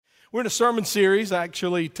We're in a sermon series.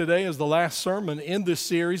 Actually, today is the last sermon in this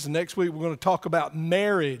series. And next week, we're going to talk about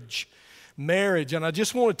marriage. Marriage. And I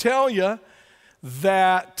just want to tell you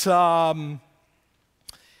that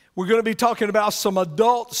we're going to be talking about some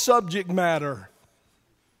adult subject matter.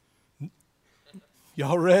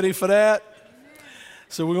 Y'all ready for that?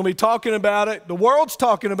 So we're going to be talking about it. The world's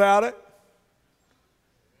talking about it.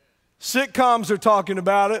 Sitcoms are talking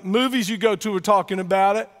about it. Movies you go to are talking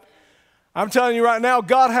about it. I'm telling you right now,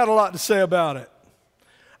 God had a lot to say about it.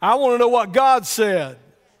 I want to know what God said.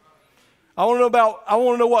 I want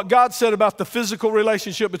to know what God said about the physical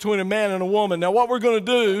relationship between a man and a woman. Now, what we're going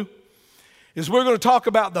to do is we're going to talk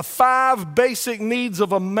about the 5 basic needs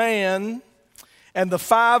of a man and the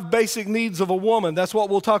 5 basic needs of a woman. That's what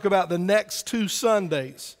we'll talk about the next 2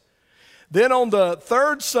 Sundays. Then on the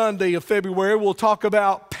 3rd Sunday of February, we'll talk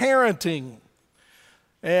about parenting.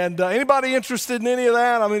 And anybody interested in any of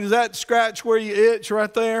that? I mean, does that scratch where you itch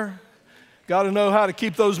right there? Got to know how to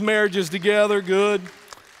keep those marriages together good,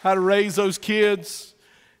 how to raise those kids,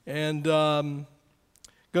 and going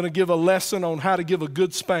to give a lesson on how to give a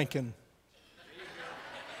good spanking.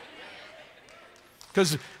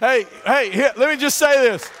 Because, hey, here, let me just say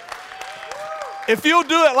this. If you'll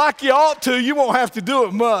do it like you ought to, you won't have to do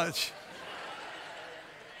it much.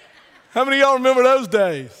 How many of y'all remember those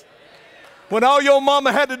days? When all your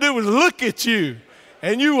mama had to do was look at you,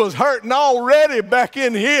 and you was hurting already back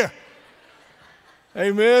in here.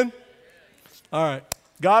 Amen? All right.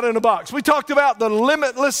 God in a box. We talked about the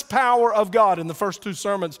limitless power of God in the first 2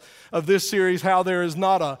 sermons of this series, how there is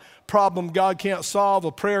not a problem God can't solve,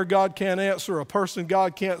 a prayer God can't answer, a person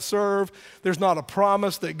God can't serve. There's not a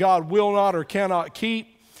promise that God will not or cannot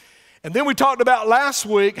keep. And then we talked about last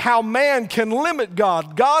week how man can limit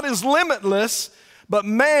God. God is limitless, but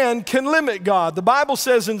man can limit God. The Bible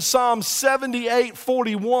says in Psalm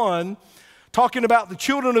 78:41, talking about the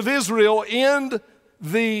children of Israel in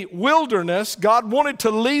the wilderness, God wanted to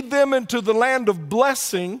lead them into the land of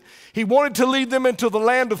blessing. He wanted to lead them into the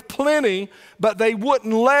land of plenty, but they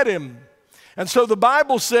wouldn't let him. And so the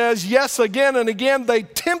Bible says, yes, again and again, they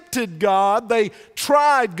tempted God, they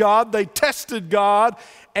tried God, they tested God,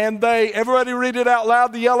 and everybody read it out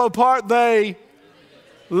loud, the yellow part, they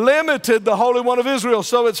limited the Holy One of Israel.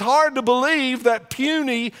 So it's hard to believe that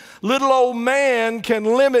puny little old man can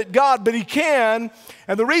limit God, but he can.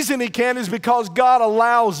 And the reason he can is because God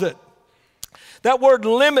allows it. That word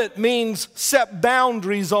limit means set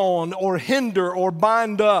boundaries on or hinder or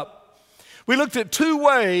bind up. We looked at 2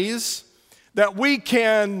 ways that we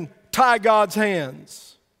can tie God's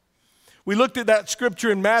hands. We looked at that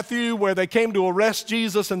scripture in Matthew where they came to arrest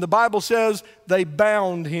Jesus, and the Bible says they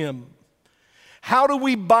bound him. How do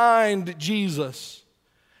we bind Jesus?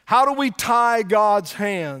 How do we tie God's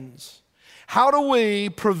hands? How do we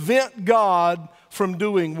prevent God from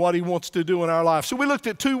doing what he wants to do in our life? So we looked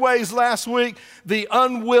at 2 ways last week, the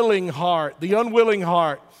unwilling heart.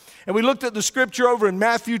 And we looked at the scripture over in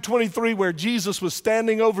Matthew 23 where Jesus was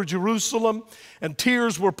standing over Jerusalem and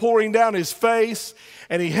tears were pouring down his face,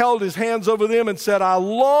 and he held his hands over them and said, I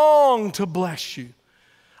long to bless you.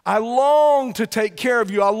 I long to take care of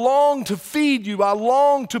you. I long to feed you. I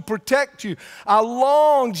long to protect you.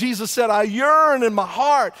 Jesus said, I yearn in my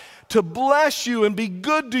heart to bless you and be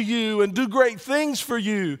good to you and do great things for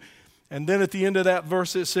you. And then at the end of that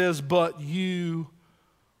verse it says, but you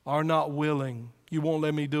are not willing. You won't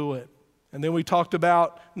let me do it. And then we talked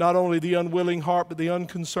about not only the unwilling heart, but the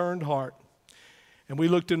unconcerned heart. And we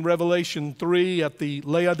looked in Revelation 3 at the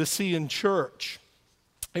Laodicean church.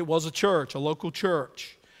 It was a church, a local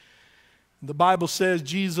church. The Bible says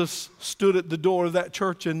Jesus stood at the door of that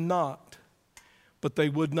church and knocked, but they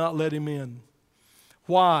would not let him in.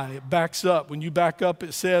 Why? It backs up. When you back up,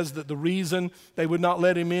 it says that the reason they would not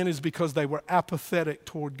let him in is because they were apathetic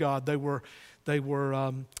toward God. There was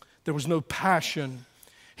no passion.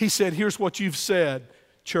 He said, here's what you've said,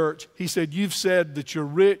 church. He said, you've said that you're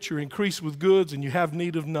rich, you're increased with goods, and you have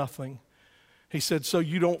need of nothing. He said, so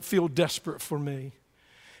you don't feel desperate for me.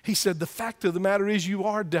 He said, the fact of the matter is you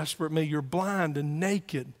are desperate me. You're blind and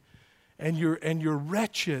naked, and you're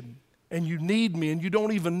wretched, and you need me, and you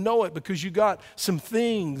don't even know it because you got some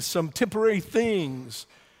things, some temporary things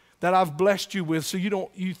that I've blessed you with, so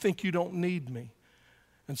you think you don't need me.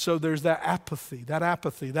 And so there's that apathy. That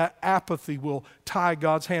apathy will tie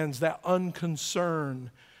God's hands. That unconcerned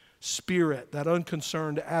spirit, that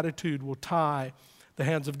unconcerned attitude will tie the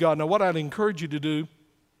hands of God. Now, what I'd encourage you to do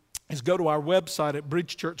is go to our website at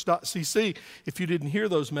bridgechurch.cc if you didn't hear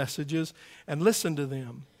those messages and listen to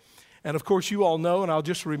them. And of course, you all know, and I'll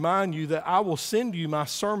just remind you that I will send you my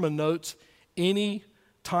sermon notes any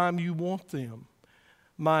time you want them.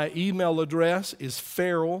 My email address is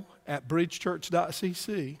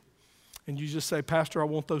farrell@bridgechurch.cc. And you just say, Pastor, I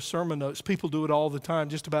want those sermon notes. People do it all the time,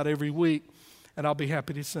 just about every week, and I'll be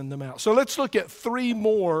happy to send them out. So let's look at 3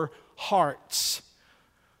 more hearts,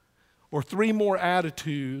 or 3 more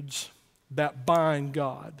attitudes that bind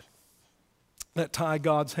God, that tie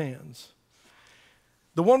God's hands.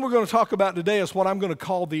 The one we're going to talk about today is what I'm going to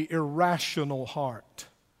call the irrational heart.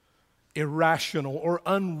 Irrational or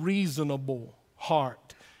unreasonable heart.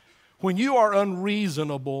 When you are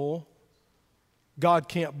unreasonable, God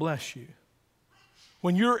can't bless you.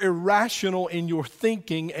 When you're irrational in your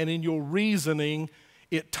thinking and in your reasoning,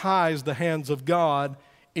 it ties the hands of God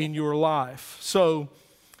in your life. So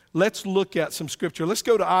let's look at some scripture. Let's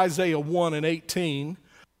go to Isaiah 1:18.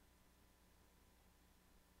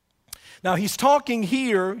 Now he's talking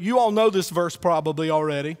here, you all know this verse probably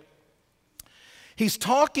already. He's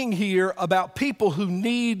talking here about people who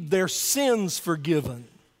need their sins forgiven.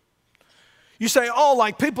 You say, oh,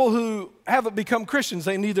 like people who haven't become Christians,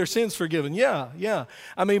 they need their sins forgiven. Yeah.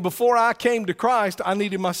 I mean, before I came to Christ, I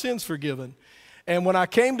needed my sins forgiven. And when I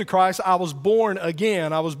came to Christ, I was born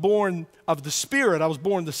again. I was born of the Spirit. I was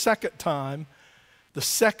born the second time, the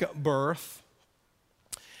second birth.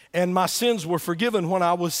 And my sins were forgiven when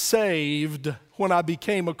I was saved, when I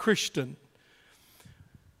became a Christian.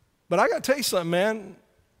 But I got to tell you something, man.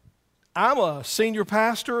 I'm a senior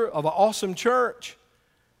pastor of an awesome church,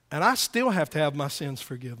 and I still have to have my sins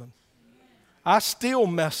forgiven. I still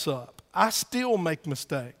mess up. I still make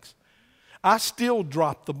mistakes. I still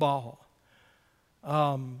drop the ball.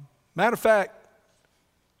 Matter of fact,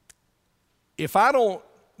 if I don't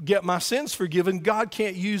get my sins forgiven, God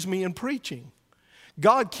can't use me in preaching.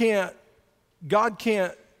 God can't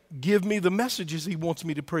give me the messages He wants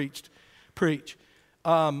me to preach.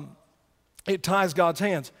 It ties God's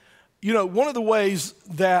hands. You know, one of the ways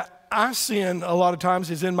that I sin a lot of times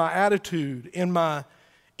is in my attitude, in my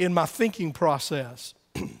thinking process.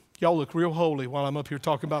 Y'all look real holy while I'm up here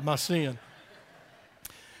talking about my sin.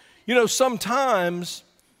 You know, sometimes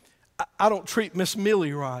I don't treat Miss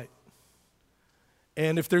Millie right.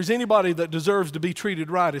 And if there's anybody that deserves to be treated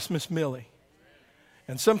right, it's Miss Millie.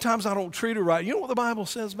 And sometimes I don't treat her right. You know what the Bible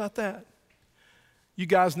says about that? You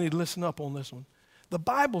guys need to listen up on this one. The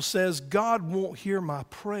Bible says God won't hear my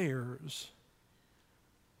prayers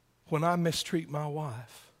when I mistreat my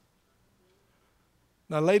wife.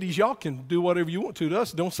 Now, ladies, y'all can do whatever you want to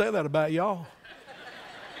us. Don't say that about y'all.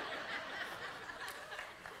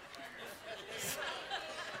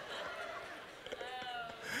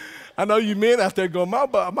 I know you men out there going, my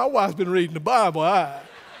wife's been reading the Bible. I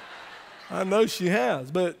know she has.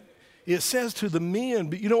 But it says to the men,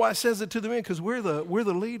 but you know why it says it to the men? Because we're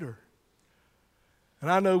the leader. And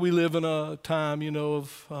I know we live in a time, you know,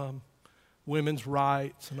 of women's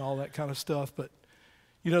rights and all that kind of stuff. But,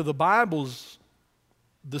 you know, the Bible's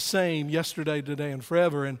the same yesterday, today, and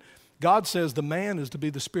forever. And God says the man is to be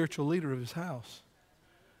the spiritual leader of his house.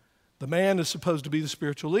 The man is supposed to be the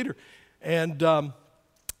spiritual leader. And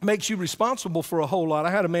makes you responsible for a whole lot. I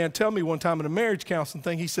had a man tell me one time in a marriage counseling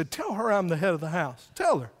thing, he said, tell her I'm the head of the house.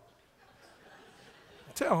 Tell her.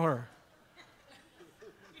 Tell her.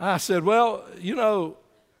 I said, well, you know,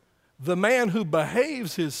 the man who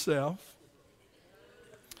behaves himself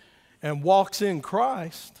and walks in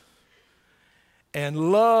Christ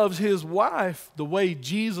and loves his wife the way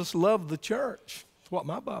Jesus loved the church, that's what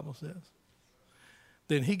my Bible says,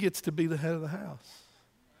 then he gets to be the head of the house.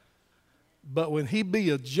 But when he be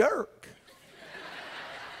a jerk,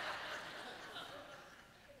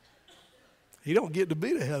 he don't get to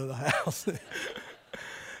be the head of the house.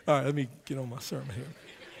 All right, let me get on my sermon here.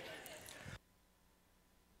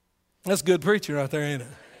 That's good preaching right there, ain't it?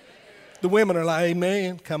 The women are like,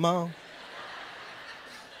 amen, come on.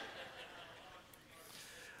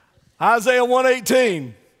 Isaiah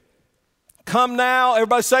 1:18. Come now,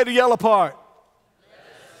 everybody say the yellow part.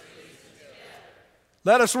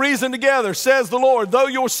 Let us reason together, says the Lord. Though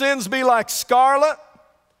your sins be like scarlet,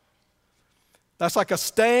 that's like a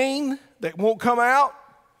stain that won't come out,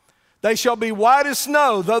 they shall be white as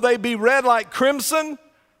snow. Though they be red like crimson,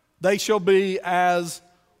 they shall be as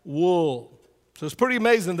wool. So it's pretty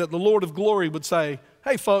amazing that the Lord of glory would say,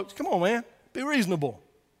 hey folks, come on man, be reasonable.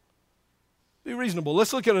 Be reasonable.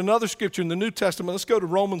 Let's look at another scripture in the New Testament. Let's go to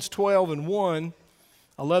Romans 12:1.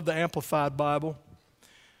 I love the Amplified Bible.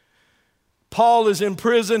 Paul is in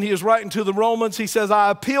prison. He is writing to the Romans. He says,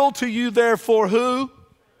 I appeal to you therefore who?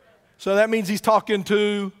 So that means he's talking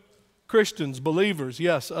to Christians, believers.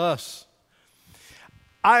 Yes, us.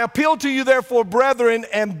 I appeal to you therefore, brethren,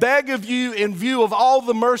 and beg of you in view of all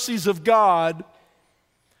the mercies of God,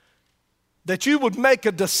 that you would make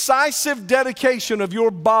a decisive dedication of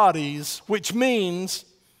your bodies, which means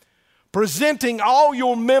presenting all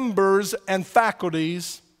your members and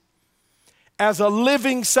faculties as a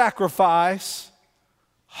living sacrifice,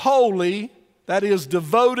 holy, that is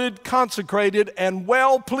devoted, consecrated, and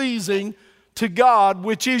well-pleasing to God,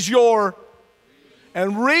 which is your,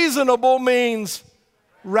 and reasonable means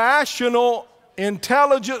rational,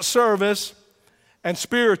 intelligent service and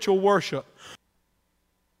spiritual worship.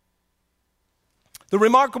 The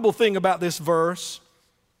remarkable thing about this verse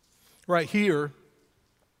right here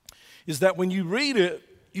is that when you read it,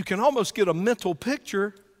 you can almost get a mental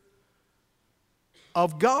picture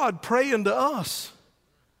of God praying to us.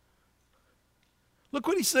 Look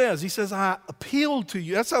what he says. He says, I appeal to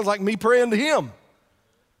you. That sounds like me praying to him,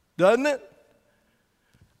 doesn't it?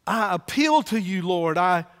 I appeal to you, Lord.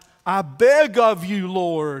 I beg of you,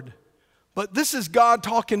 Lord. But this is God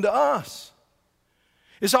talking to us.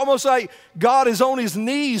 It's almost like God is on his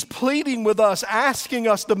knees pleading with us, asking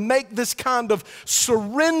us to make this kind of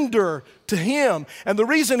surrender to him. And the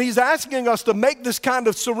reason he's asking us to make this kind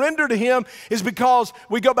of surrender to him is because,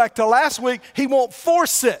 we go back to last week, he won't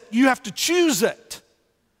force it. You have to choose it.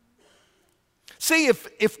 See,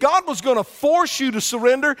 if God was going to force you to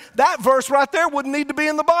surrender, that verse right there wouldn't need to be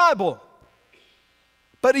in the Bible.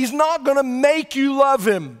 But he's not going to make you love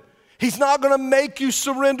him. He's not going to make you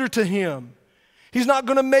surrender to him. He's not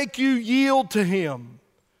going to make you yield to him.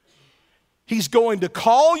 He's going to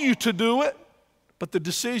call you to do it, but the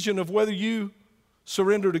decision of whether you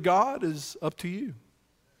surrender to God is up to you.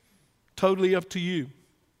 Totally up to you.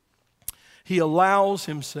 He allows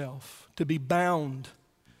himself to be bound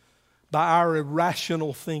by our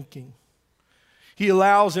irrational thinking. He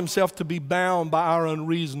allows himself to be bound by our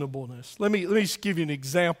unreasonableness. Let me just give you an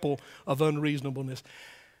example of unreasonableness.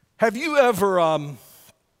 Have you ever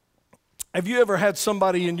had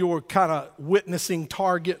somebody in your kind of witnessing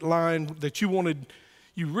target line that you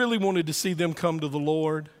really wanted to see them come to the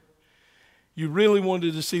Lord? You really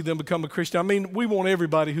wanted to see them become a Christian? I mean, we want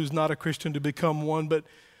everybody who's not a Christian to become one, but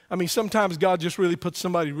I mean, sometimes God just really puts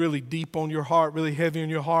somebody really deep on your heart, really heavy on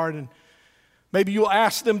your heart, and maybe you'll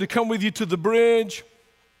ask them to come with you to the bridge,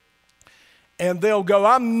 and they'll go,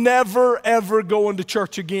 I'm never, ever going to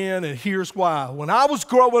church again, and here's why. When I was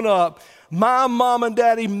growing up, my mom and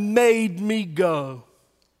daddy made me go.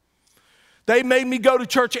 They made me go to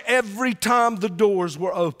church every time the doors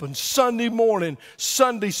were open. Sunday morning,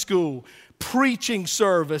 Sunday school, preaching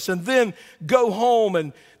service, and then go home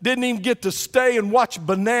and didn't even get to stay and watch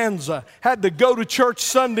Bonanza. Had to go to church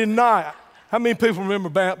Sunday night. How many people remember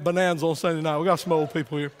Bonanza on Sunday night? We got some old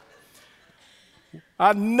people here.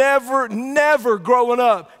 I never growing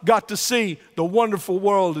up got to see The Wonderful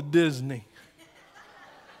World of Disney.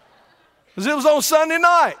 Because it was on Sunday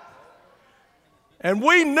night. And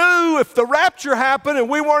we knew if the rapture happened and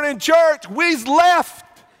we weren't in church, we's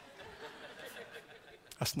left.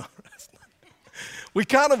 That's not. We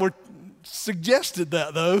kind of were suggested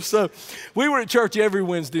that though. So we were at church every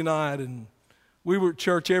Wednesday night, and we were at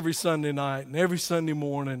church every Sunday night and every Sunday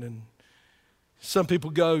morning. And some people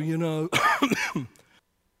go,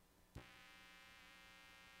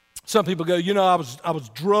 some people go, I was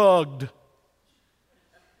drugged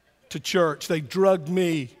to church. They drugged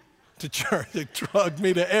me to church. They drugged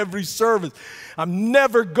me to every service. I'm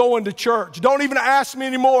never going to church. Don't even ask me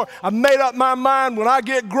anymore. I've made up my mind when I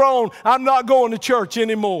get grown, I'm not going to church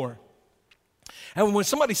anymore. And when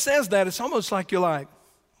somebody says that, it's almost like you're like,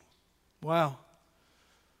 wow.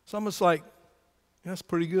 It's almost like, that's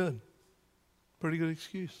pretty good. Pretty good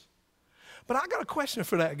excuse. But I got a question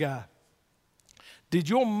for that guy. Did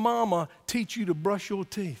your mama teach you to brush your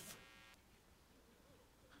teeth?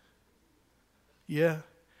 Yeah.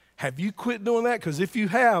 Have you quit doing that? Because if you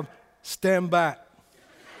have, stand back.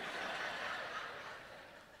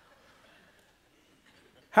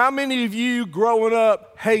 How many of you growing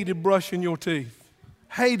up hated brushing your teeth?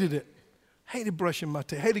 Hated it. Hated brushing my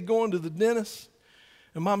teeth. Hated going to the dentist.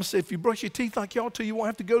 And Mama said, if you brush your teeth like y'all do, you won't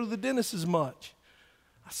have to go to the dentist as much.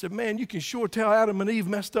 I said, man, you can sure tell Adam and Eve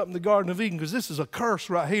messed up in the Garden of Eden, because this is a curse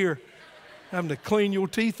right here, having to clean your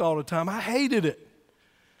teeth all the time. I hated it.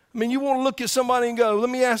 I mean, you want to look at somebody and go, let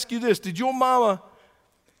me ask you this. Did your mama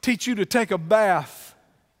teach you to take a bath?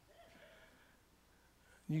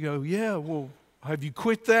 You go, yeah, well, have you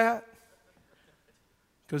quit that?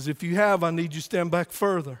 Because if you have, I need you to stand back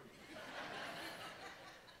further.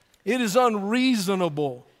 It is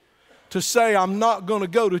unreasonable to say I'm not going to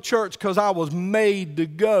go to church because I was made to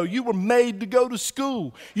go. You were made to go to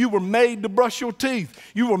school. You were made to brush your teeth.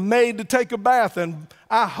 You were made to take a bath. And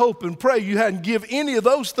I hope and pray you hadn't give any of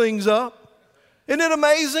those things up. Isn't it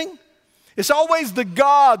amazing? It's always the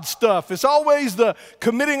God stuff. It's always the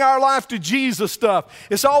committing our life to Jesus stuff.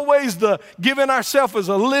 It's always the giving ourselves as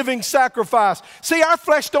a living sacrifice. See, our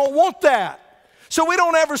flesh don't want that. So we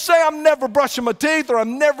don't ever say, I'm never brushing my teeth, or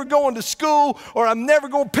I'm never going to school, or I'm never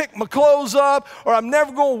going to pick my clothes up, or I'm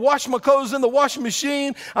never going to wash my clothes in the washing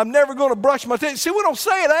machine. I'm never going to brush my teeth. See, we don't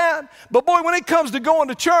say that. But boy, when it comes to going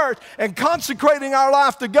to church and consecrating our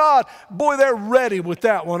life to God, boy, they're ready with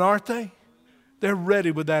that one, aren't they? They're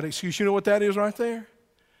ready with that excuse. You know what that is right there?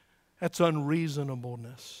 That's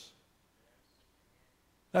unreasonableness.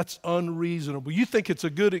 That's unreasonable. You think it's a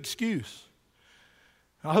good excuse.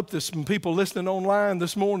 I hope there's some people listening online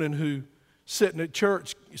this morning who sitting at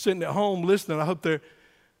church, sitting at home listening. I hope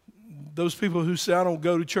those people who say, I don't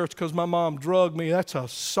go to church because my mom drugged me, that's a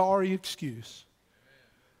sorry excuse.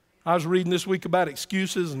 I was reading this week about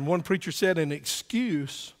excuses, and one preacher said an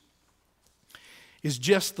excuse is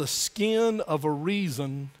just the skin of a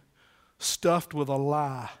reason stuffed with a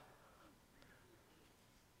lie.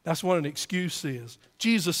 That's what an excuse is.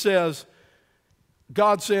 Jesus says,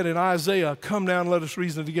 God said in Isaiah, come down, let us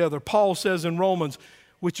reason together. Paul says in Romans,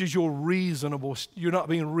 which is your reasonable, you're not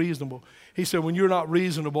being reasonable. He said, when you're not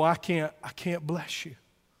reasonable, I can't bless you.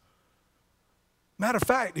 Matter of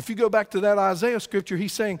fact, if you go back to that Isaiah scripture,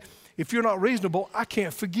 he's saying, if you're not reasonable, I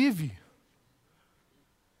can't forgive you.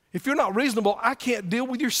 If you're not reasonable, I can't deal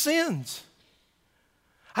with your sins.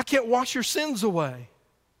 I can't wash your sins away.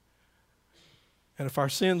 And if our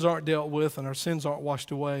sins aren't dealt with and our sins aren't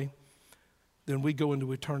washed away, then we go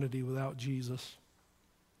into eternity without Jesus.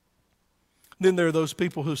 Then there are those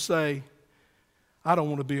people who say, I don't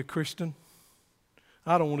want to be a Christian.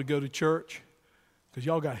 I don't want to go to church, because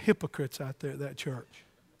y'all got hypocrites out there at that church.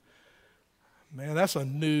 Man, that's a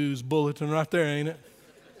news bulletin right there, ain't it?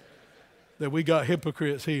 That we got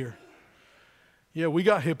hypocrites here. Yeah, we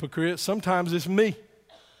got hypocrites. Sometimes it's me.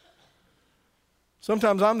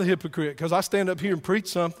 Sometimes I'm the hypocrite, because I stand up here and preach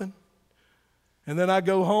something, and then I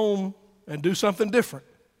go home and do something different.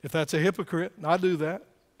 If that's a hypocrite, I do that.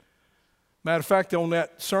 Matter of fact, on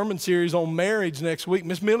that sermon series on marriage next week,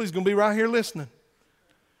 Miss Millie's going to be right here listening.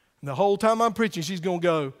 And the whole time I'm preaching, she's going to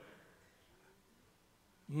go,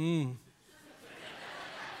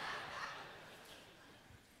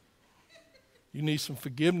 You need some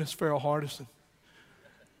forgiveness, Farrell Hardison.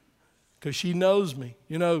 Because she knows me.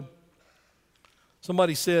 You know,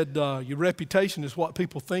 somebody said your reputation is what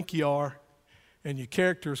people think you are, and your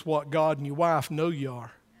character is what God and your wife know you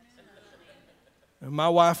are. And my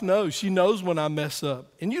wife knows. She knows when I mess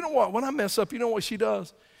up. And you know what? When I mess up, you know what she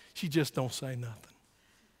does? She just don't say nothing.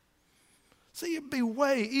 See, it'd be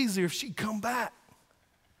way easier if she'd come back.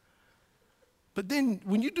 But then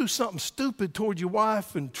when you do something stupid toward your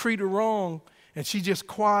wife and treat her wrong, and she's just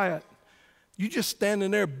quiet, you just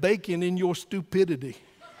standing there baking in your stupidity.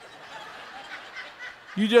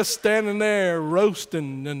 You just standing there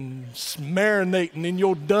roasting and marinating in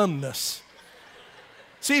your dumbness.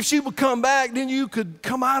 See, if she would come back, then you could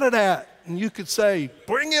come out of that and you could say,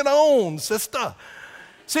 bring it on, sister.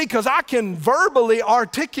 See, because I can verbally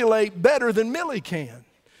articulate better than Millie can.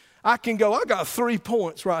 I can go, I got 3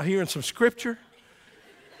 points right here in some scripture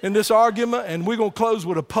in this argument, and we're going to close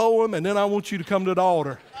with a poem, and then I want you to come to the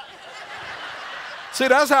altar. See,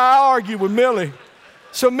 that's how I argue with Millie.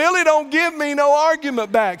 So Millie don't give me no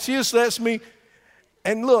argument back. She just lets me,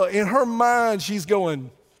 and look, in her mind, she's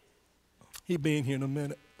going, he'll be in here in a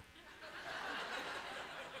minute.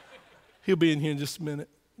 He'll be in here in just a minute.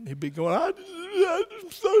 He'll be going, I'm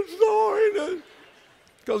so sorry.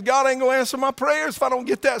 Because God ain't going to answer my prayers if I don't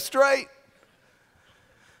get that straight.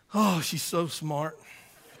 Oh, she's so smart.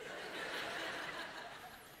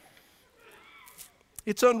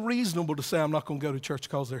 It's unreasonable to say I'm not going to go to church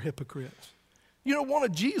because they're hypocrites. You know, one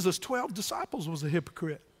of Jesus' 12 disciples was a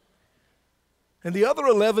hypocrite. And the other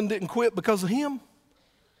 11 didn't quit because of him.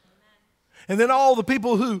 And then all the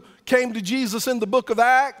people who came to Jesus in the book of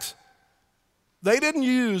Acts, they didn't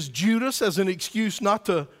use Judas as an excuse not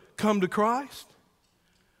to come to Christ.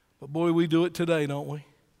 But boy, we do it today, don't we?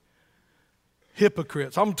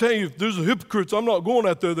 Hypocrites. I'm telling you, if there's a hypocrites, I'm not going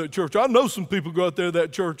out there to that church. I know some people go out there to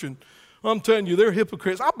that church, and I'm telling you, they're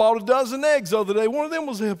hypocrites. I bought a dozen eggs the other day. One of them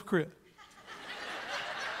was a hypocrite.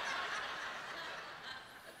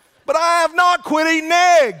 But I have not quit eating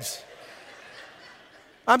eggs.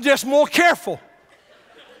 I'm just more careful.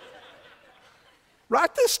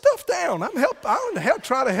 Write this stuff down. I'm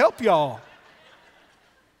trying to help y'all.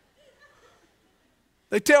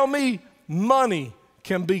 They tell me money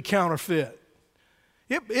can be counterfeit.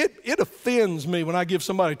 It offends me when I give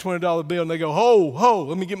somebody a $20 bill and they go, ho,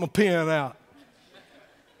 let me get my pen out.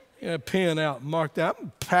 Get a pen out and mark that.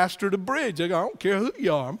 I'm pastor of the bridge. They go, I don't care who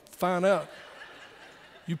you are. I'm find out.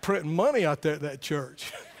 You printing money out there at that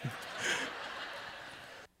church.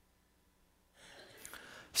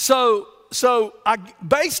 So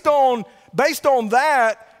based on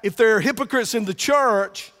that, if there are hypocrites in the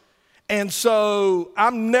church, and so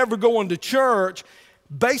I'm never going to church,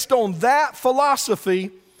 based on that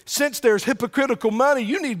philosophy, since there's hypocritical money,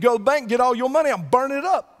 you need to go to the bank and get all your money out and burn it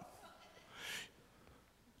up.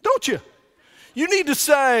 Don't you? You need to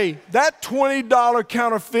say, that $20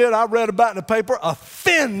 counterfeit I read about in the paper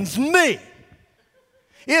offends me.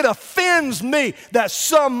 It offends me that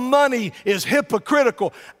some money is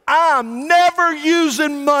hypocritical. I'm never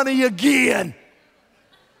using money again.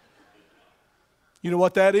 You know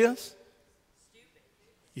what that is? Stupid.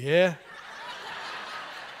 Yeah.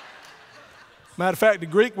 Matter of fact, the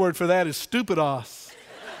Greek word for that is stupidos.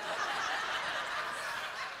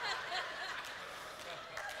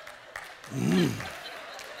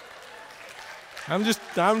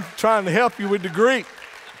 I'm trying to help you with the Greek.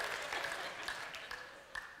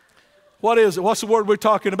 What is it? What's the word we're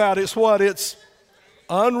talking about? It's what? It's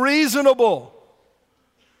unreasonable.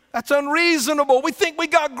 That's unreasonable. We think we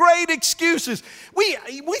got great excuses. We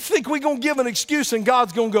think we're going to give an excuse and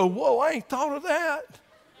God's going to go, whoa, I ain't thought of that.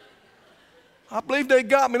 I believe they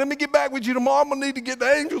got me. Let me get back with you tomorrow. I'm going to need to get the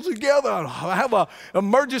angels together. I have an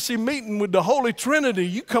emergency meeting with the Holy Trinity.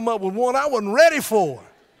 You come up with one I wasn't ready for.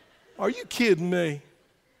 Are you kidding me?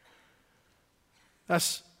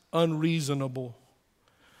 That's unreasonable.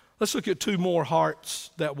 Let's look at two more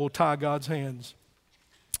hearts that will tie God's hands.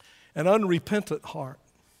 An unrepentant heart.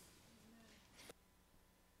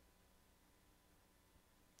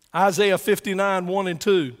 Isaiah 59, 1 and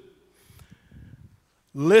 2.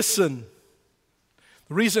 Listen.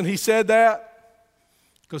 The reason he said that,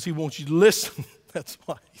 because he wants you to listen. That's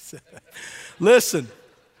why he said that. Listen.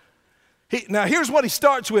 Now here's what he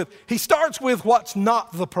starts with. He starts with what's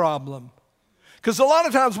not the problem. Because a lot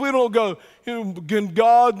of times we don't go,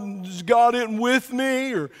 God isn't with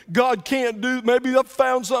me, or God can't do, maybe I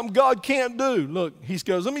found something God can't do. Look, he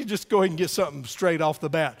goes, let me just go ahead and get something straight off the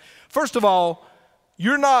bat. First of all,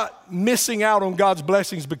 you're not missing out on God's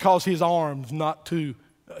blessings because his arm's not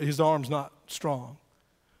strong.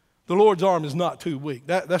 The Lord's arm is not too weak.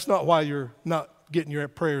 That's not why you're not getting your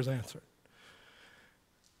prayers answered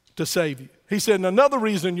to save you. He said, another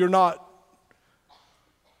reason you're not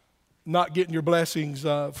getting your blessings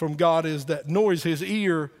from God is that nor is his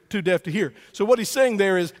ear too deaf to hear. So what he's saying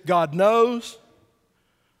there is God knows.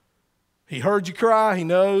 He heard you cry. He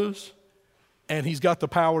knows. And he's got the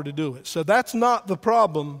power to do it. So that's not the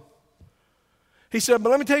problem. He said,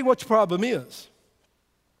 but let me tell you what your problem is.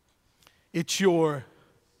 It's your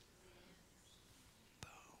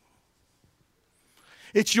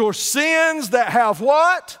sins that have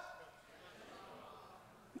what?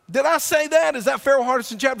 Did I say that? Is that Pharaoh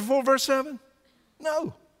Hardison chapter 4, verse 7?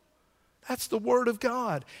 No. That's the word of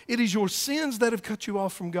God. It is your sins that have cut you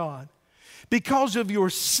off from God. Because of your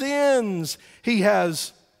sins, he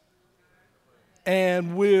has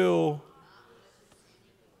and will.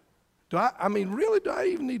 Do I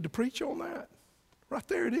even need to preach on that? Right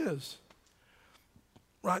there it is.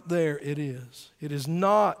 Right there it is. It is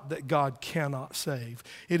not that God cannot save.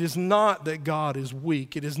 It is not that God is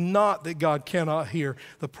weak. It is not that God cannot hear.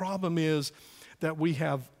 The problem is that we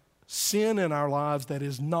have sin in our lives that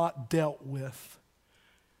is not dealt with.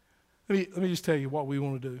 Let me just tell you what we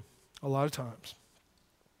want to do a lot of times.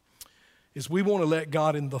 Is we want to let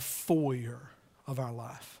God in the foyer of our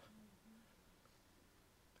life.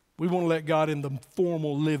 We want to let God in the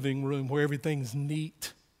formal living room where everything's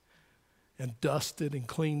neat and dusted and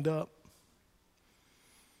cleaned up.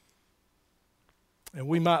 And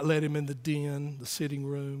we might let him in the den, the sitting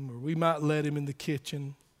room, or we might let him in the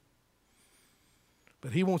kitchen.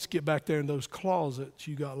 But he wants to get back there in those closets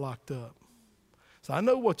you got locked up. So I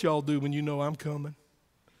know what y'all do when you know I'm coming.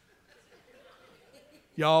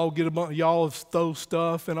 Y'all throw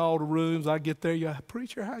stuff in all the rooms. I get there,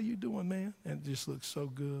 preacher, how you doing, man? And it just looks so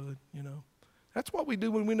good, you know. That's what we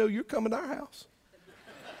do when we know you're coming to our house.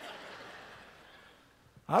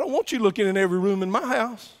 I don't want you looking in every room in my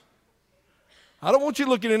house. I don't want you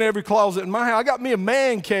looking in every closet in my house. I got me a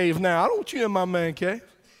man cave now. I don't want you in my man cave.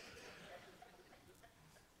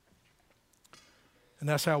 And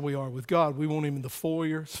that's how we are with God. We want him in the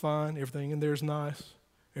foyer. It's fine. Everything in there is nice.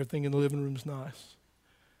 Everything in the living room is nice.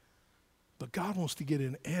 But God wants to get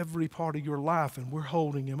in every part of your life, and we're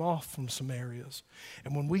holding him off from some areas.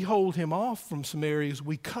 And when we hold him off from some areas,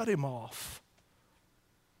 we cut him off.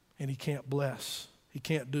 And he can't bless. He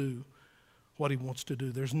can't do what he wants to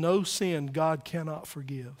do. There's no sin God cannot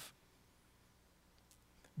forgive.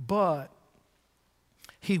 but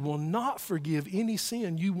he will not forgive any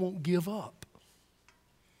sin you won't give up.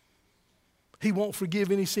 He won't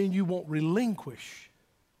forgive any sin you won't relinquish.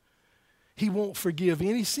 He won't forgive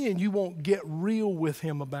any sin you won't get real with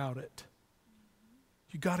him about it.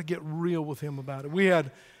 You got to get real with him about it. We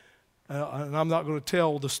had, and I'm not going to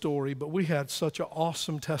tell the story, but we had such an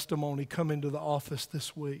awesome testimony come into the office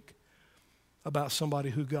this week about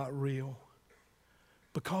somebody who got real.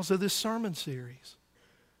 Because of this sermon series,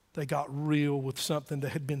 they got real with something that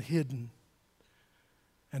had been hidden.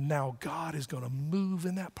 And now God is going to move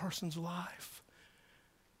in that person's life.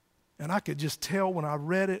 And I could just tell when I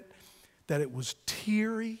read it that it was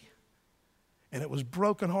teary and it was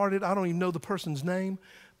brokenhearted. I don't even know the person's name,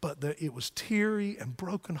 but it was teary and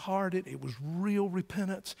brokenhearted. It was real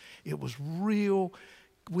repentance. It was real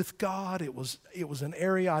with God. It was an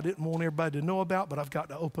area I didn't want everybody to know about, but I've got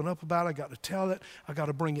to open up about it. I got to tell it. I got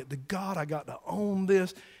to bring it to God. I got to own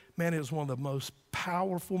this. Man, it was one of the most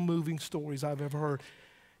powerful, moving stories I've ever heard.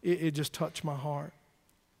 It just touched my heart.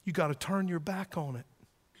 You got to turn your back on it.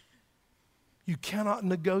 You cannot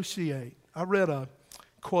negotiate. I read a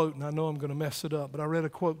quote, and I know I'm going to mess it up, but I read a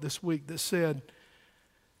quote this week that said,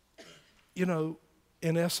 you know,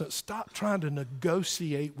 in essence, stop trying to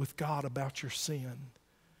negotiate with God about your sin.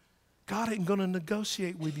 God ain't going to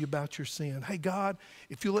negotiate with you about your sin. Hey, God,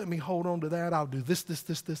 if you let me hold on to that, I'll do this, this,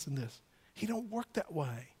 this, this, and this. He don't work that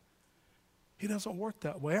way. He doesn't work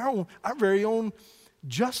that way. Our very own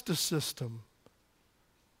justice system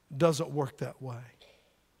doesn't work that way.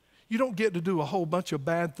 You don't get to do a whole bunch of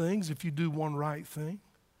bad things if you do one right thing.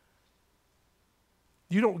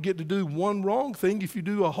 You don't get to do one wrong thing if you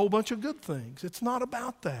do a whole bunch of good things. It's not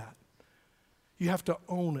about that. You have to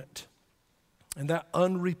own it. And that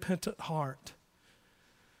unrepentant heart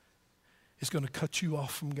is going to cut you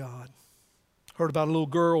off from God. Heard about a little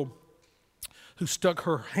girl who stuck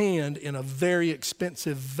her hand in a very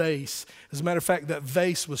expensive vase. As a matter of fact, that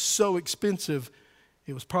vase was so expensive,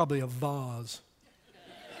 it was probably a vase.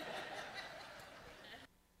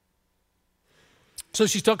 So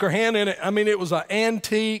she stuck her hand in it. I mean, it was an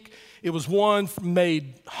antique. It was one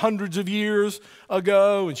made hundreds of years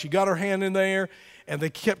ago, and she got her hand in there, and they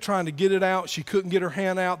kept trying to get it out. She couldn't get her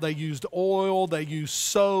hand out. They used oil. They used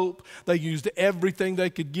soap. They used everything they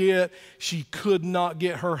could get. She could not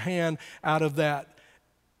get her hand out of that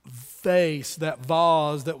vase, that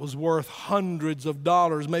vase that was worth hundreds of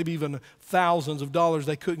dollars, maybe even thousands of dollars.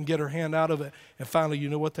 They couldn't get her hand out of it. And finally, you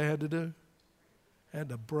know what they had to do? They had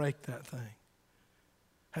to break that thing.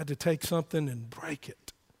 Had to take something and break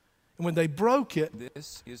it. And when they broke it,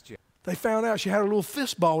 they found out she had her little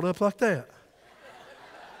fist balled up like that.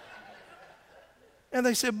 And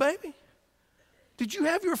they said, baby, did you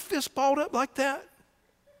have your fist balled up like that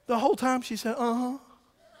the whole time? She said, uh-huh.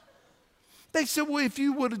 They said, well, if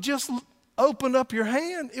you would have just opened up your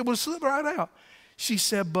hand, it would slip right out. She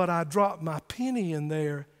said, but I dropped my penny in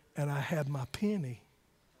there and I had my penny.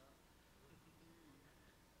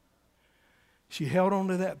 She held on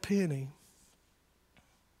to that penny,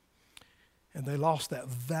 and they lost that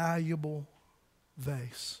valuable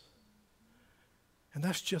vase. And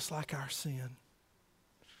that's just like our sin.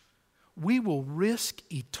 We will risk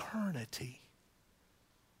eternity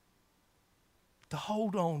to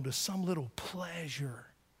hold on to some little pleasure,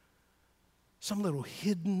 some little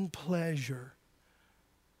hidden pleasure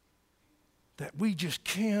that we just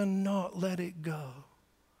cannot let it go.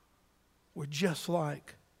 We're just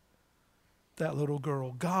like that little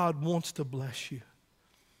girl. God wants to bless you.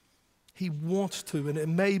 He wants to. And it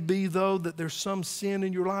may be, though, that there's some sin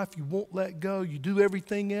in your life you won't let go. You do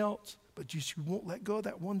everything else, but you won't let go of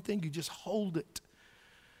that one thing. You just hold it.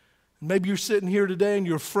 Maybe you're sitting here today and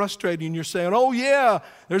you're frustrated and you're saying, oh yeah,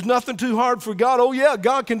 there's nothing too hard for God. Oh yeah,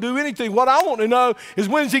 God can do anything. What I want to know is,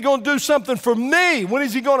 when is he going to do something for me? When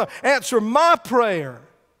is he going to answer my prayer?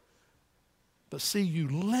 But see, you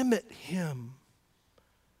limit him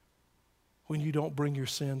when you don't bring your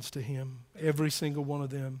sins to him, every single one of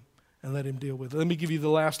them, and let him deal with it. Let me give you the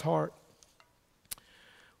last heart.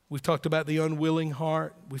 We've talked about the unwilling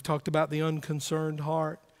heart. We've talked about the unconcerned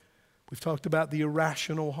heart. We've talked about the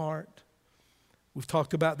irrational heart. We've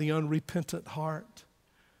talked about the unrepentant heart.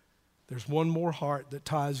 There's one more heart that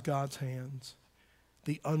ties God's hands,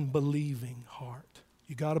 the unbelieving heart.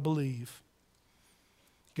 You got to believe.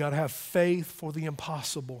 You got to have faith for the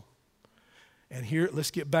impossible. And here,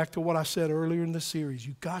 let's get back to what I said earlier in the series.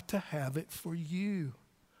 You got to have it for you.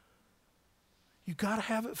 You got to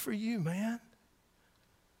have it for you, man.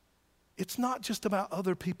 It's not just about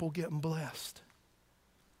other people getting blessed.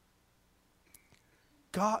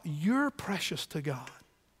 God, you're precious to God.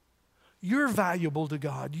 You're valuable to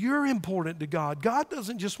God. You're important to God. God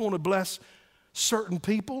doesn't just want to bless certain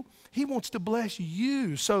people. He wants to bless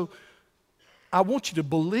you. So I want you to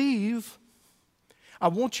believe. I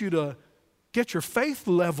want you to get your faith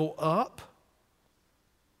level up.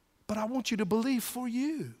 But I want you to believe for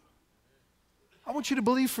you. I want you to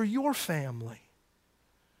believe for your family.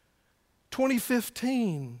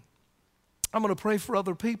 2015, I'm going to pray for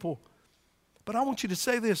other people. But I want you to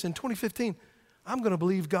say this, in 2015, I'm going to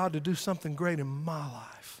believe God to do something great in my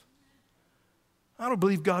life. I don't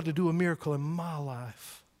believe God to do a miracle in my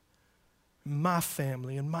life, in my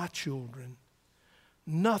family, in my children.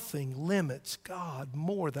 Nothing limits God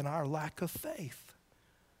more than our lack of faith.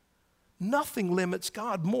 Nothing limits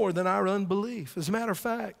God more than our unbelief. As a matter of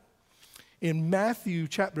fact, in Matthew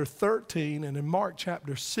chapter 13 and in Mark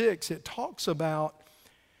chapter 6, it talks about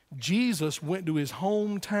Jesus went to his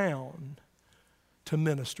hometown to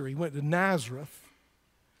minister. He went to Nazareth.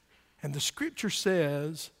 And the scripture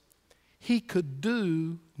says he could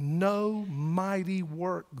do no mighty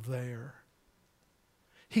work there.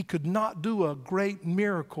 He could not do a great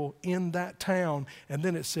miracle in that town. And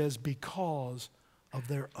then it says because of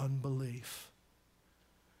their unbelief.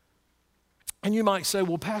 And you might say,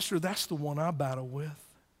 well, Pastor, that's the one I battle with.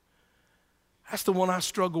 That's the one I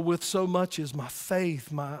struggle with so much is my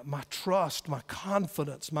faith, my trust, my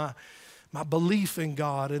confidence, my belief in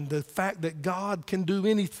God and the fact that God can do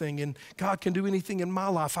anything and God can do anything in my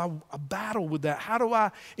life. I battle with that. How do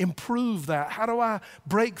I improve that? How do I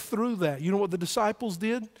break through that? You know what the disciples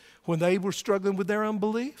did when they were struggling with their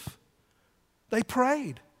unbelief? They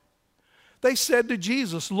prayed. They said to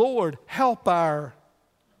Jesus, Lord, help our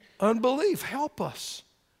unbelief. Help us.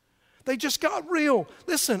 They just got real.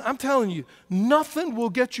 Listen, I'm telling you, nothing will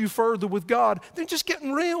get you further with God than just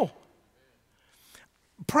getting real.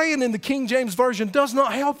 Praying in the King James Version does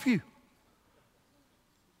not help you.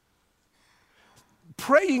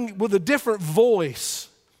 Praying with a different voice.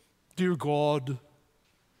 Dear God,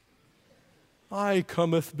 I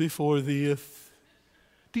cometh before thee.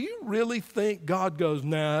 Do you really think God goes,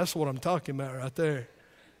 nah, that's what I'm talking about right there?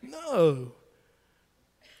 No.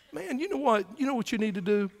 Man, you know what? You know what you need to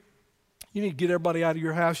do? You need to get everybody out of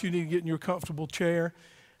your house. You need to get in your comfortable chair,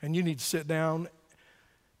 and you need to sit down,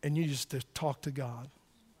 and you just to talk to God.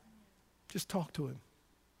 Just talk to him.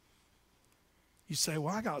 You say,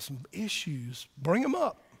 well, I got some issues. Bring them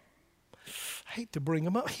up. I hate to bring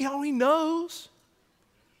them up. He already knows.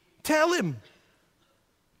 Tell him.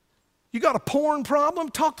 You got a porn problem?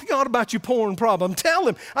 Talk to God about your porn problem. Tell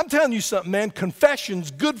him. I'm telling you something, man.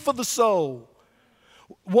 Confession's good for the soul.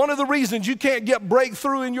 One of the reasons you can't get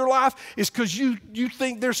breakthrough in your life is because you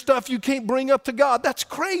think there's stuff you can't bring up to God. That's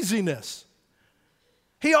craziness.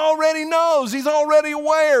 He already knows. He's already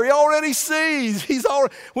aware. He already sees.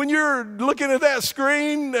 When you're looking at that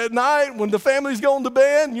screen at night, when the family's going to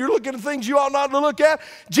bed, and you're looking at things you ought not to look at,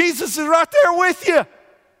 Jesus is right there with you.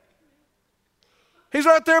 He's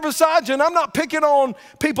right there beside you. And I'm not picking on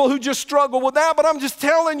people who just struggle with that, but I'm just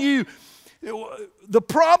telling you, the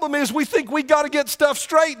problem is we think we got to get stuff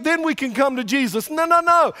straight, then we can come to Jesus.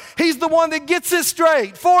 No. He's the one that gets it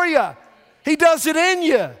straight for you. He does it in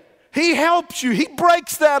you. He helps you. He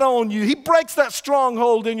breaks that on you. He breaks that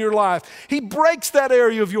stronghold in your life. He breaks that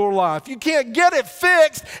area of your life. You can't get it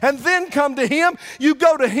fixed and then come to him. You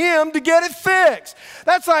go to him to get it fixed.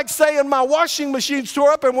 That's like saying my washing machine's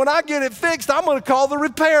tore up, and when I get it fixed, I'm going to call the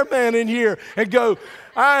repairman in here and go,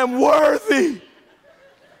 I am worthy.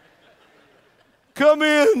 Come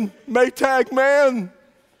in, Maytag man.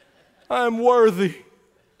 I am worthy.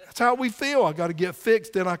 That's how we feel. I got to get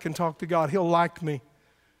fixed, then I can talk to God. He'll like me.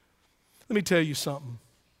 Let me tell you something.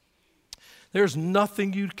 There's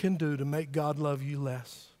nothing you can do to make God love you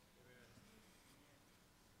less.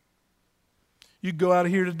 You go out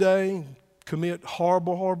of here today and commit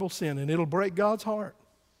horrible, horrible sin, and it'll break God's heart.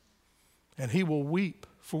 And he will weep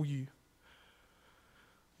for you.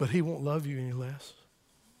 But he won't love you any less.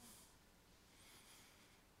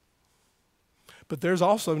 But there's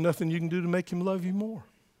also nothing you can do to make him love you more.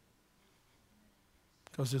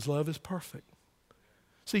 Because his love is perfect.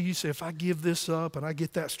 See, you say, if I give this up and I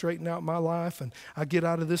get that straightened out in my life and I get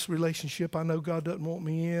out of this relationship I know God doesn't want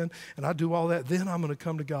me in and I do all that, then I'm going to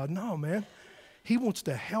come to God. No, man. He wants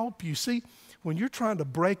to help you. See, when you're trying to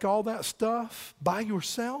break all that stuff by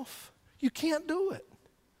yourself, you can't do it.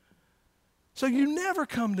 So you never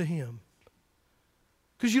come to him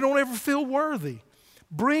because you don't ever feel worthy.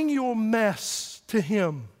 Bring your mess to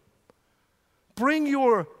him. Bring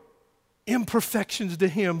your imperfections to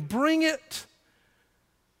him. Bring it.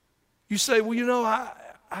 You say, well, you know,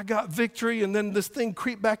 I got victory and then this thing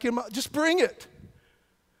creeped back in. Just bring it.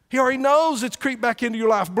 He already knows it's creeped back into your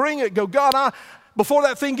life. Bring it. Go, God, before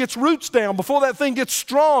that thing gets roots down, before that thing gets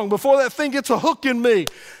strong, before that thing gets a hook in me,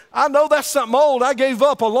 I know that's something old I gave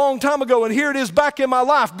up a long time ago, and here it is back in my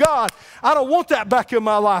life. God, I don't want that back in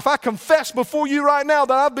my life. I confess before you right now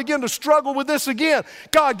that I've begun to struggle with this again.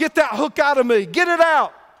 God, get that hook out of me. Get it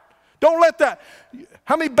out. Don't let that.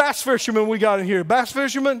 How many bass fishermen we got in here? Bass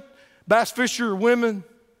fishermen? Bass fisher women?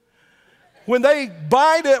 When they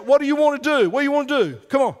bite it, what do you want to do? What do you want to do?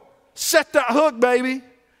 Come on. Set that hook, baby.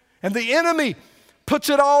 And the enemy puts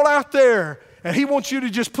it all out there. And he wants you to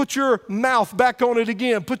just put your mouth back on it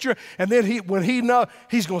again. And then he's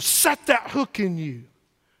going to set that hook in you.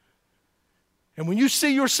 And when you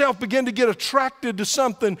see yourself begin to get attracted to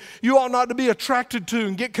something you ought not to be attracted to,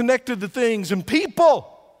 and get connected to things and people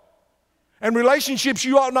and relationships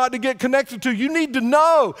you ought not to get connected to, you need to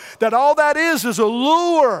know that all that is a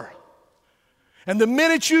lure. And the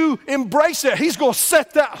minute you embrace it, he's going to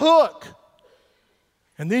set that hook.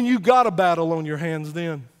 And then you got a battle on your hands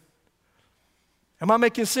then. Am I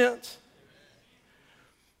making sense?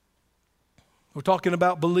 We're talking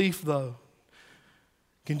about belief, though.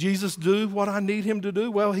 Can Jesus do what I need him to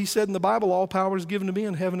do? Well, he said in the Bible, all power is given to me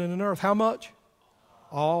in heaven and in earth. How much?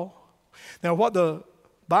 All. Now, what the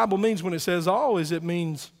Bible means when it says all is it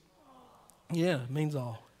means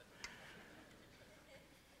all.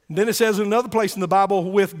 And then it says in another place in the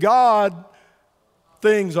Bible, with God,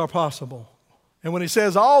 things are possible. And when it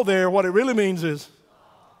says all there, what it really means is.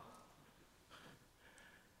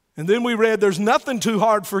 And then we read there's nothing too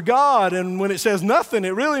hard for God. And when it says nothing, it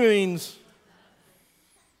really means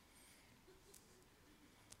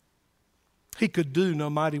he could do no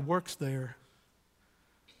mighty works there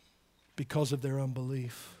because of their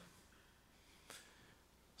unbelief.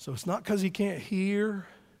 So it's not because he can't hear.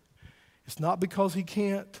 It's not because he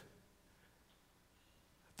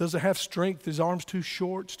doesn't have strength, his arm's too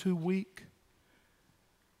short, it's too weak.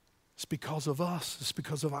 It's because of us. It's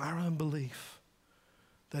because of our unbelief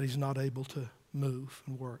that he's not able to move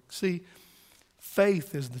and work. See,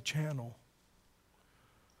 faith is the channel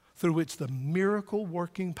through which the miracle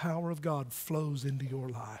working power of God flows into your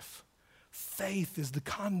life. Faith is the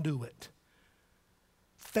conduit.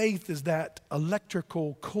 Faith is that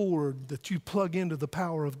electrical cord that you plug into the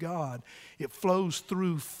power of God. It flows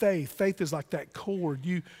through faith. Faith is like that cord.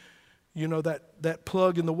 You know, that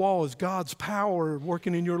plug in the wall is God's power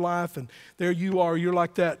working in your life, and there you are. You're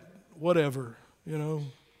like that whatever,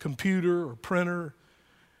 computer or printer.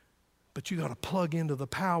 But you got to plug into the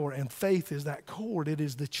power, and faith is that cord. It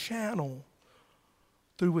is the channel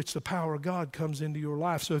through which the power of God comes into your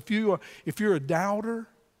life. So if you're a doubter,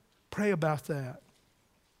 pray about that.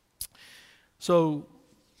 So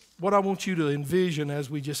what I want you to envision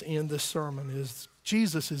as we just end this sermon is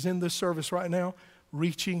Jesus is in this service right now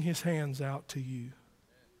reaching his hands out to you.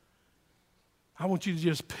 I want you to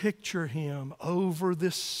just picture him over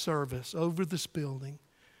this service, over this building,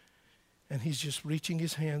 and he's just reaching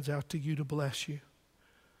his hands out to you to bless you.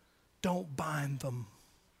 Don't bind them.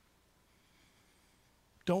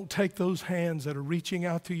 Don't take those hands that are reaching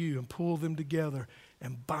out to you and pull them together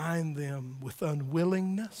and bind them with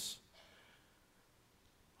unwillingness,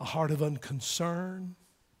 a heart of unconcern,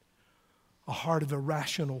 a heart of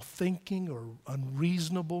irrational thinking or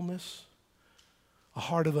unreasonableness, a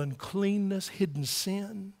heart of uncleanness, hidden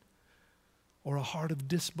sin, or a heart of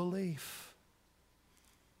disbelief.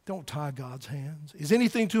 Don't tie God's hands. Is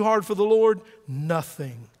anything too hard for the Lord?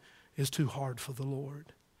 Nothing is too hard for the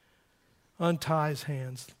Lord. Untie his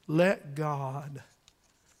hands. Let God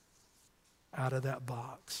out of that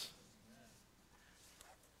box.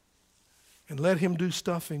 And let him do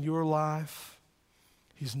stuff in your life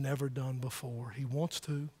he's never done before. He wants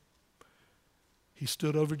to. He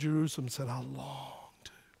stood over Jerusalem and said, I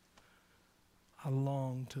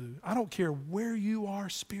long to. I don't care where you are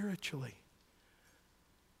spiritually.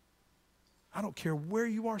 I don't care where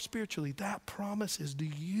you are spiritually. That promise is to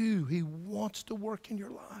you. He wants to work in your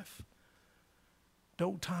life.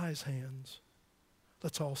 Don't tie his hands.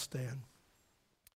 Let's all stand.